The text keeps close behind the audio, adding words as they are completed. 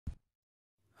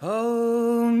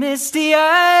Oh, misty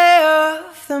eye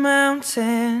of the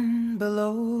mountain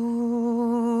below,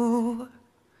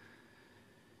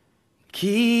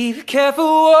 keep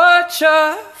careful watch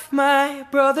of my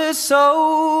brother's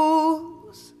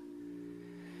souls.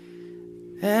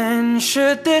 And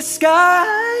should the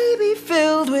sky be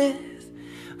filled with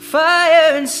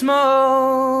fire and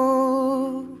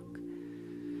smoke,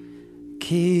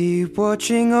 keep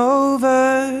watching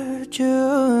over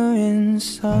during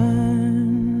suns.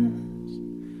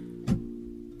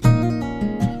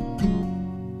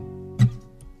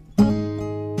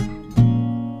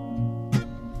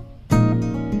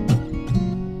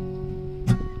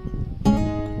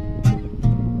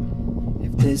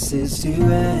 If this is to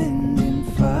end in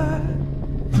fire,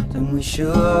 then we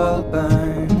shall all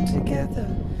burn together.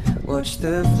 Watch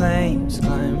the flames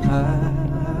climb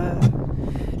high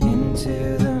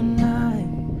into the night,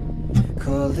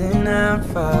 calling out,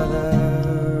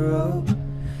 Father, oh,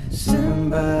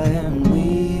 stand by and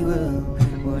we will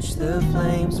watch the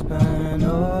flames burn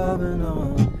over and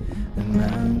on the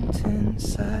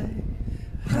mountainside.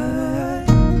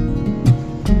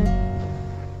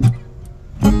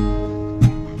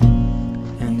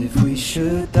 And if we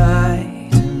should die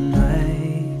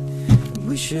tonight,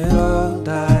 we should all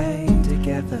die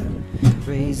together.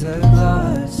 Raise a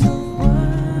glass of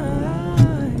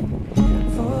wine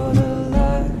for the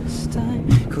last time,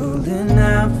 calling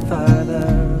out, Father,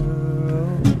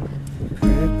 oh,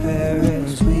 prepare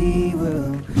as we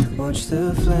will watch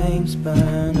the flames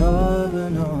burn over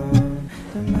and on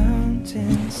the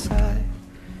mountainside.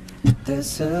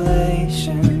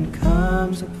 Desolation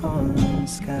comes upon the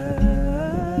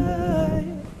sky.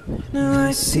 Now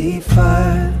I see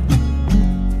fire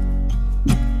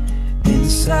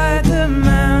inside the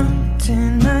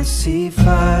mountain. I see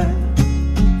fire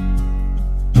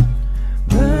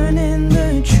burning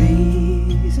the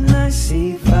trees, and I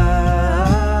see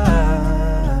fire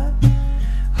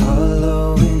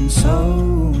hollow in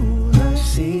soul. I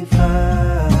see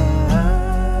fire,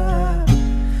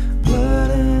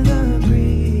 blood in the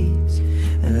breeze,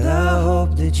 and I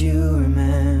hope that you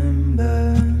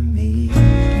remember me.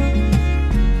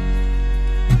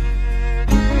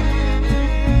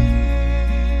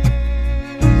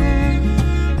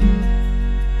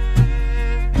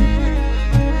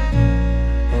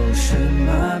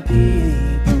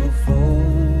 People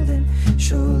folding,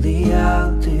 surely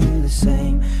I'll do the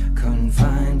same.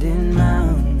 Confined in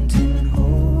mountain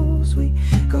holes, we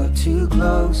got too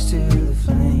close to the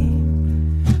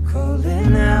flame,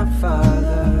 calling out,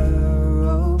 Father,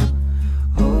 oh,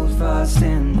 hold fast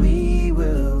and we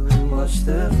will watch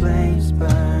the flames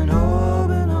burn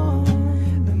over and on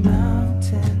the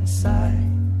mountainside.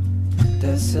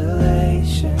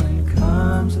 Desolation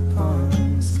comes upon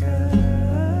the sky.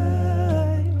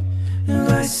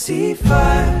 I see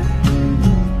fire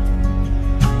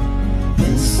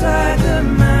inside the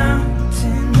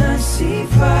mountain. I see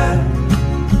fire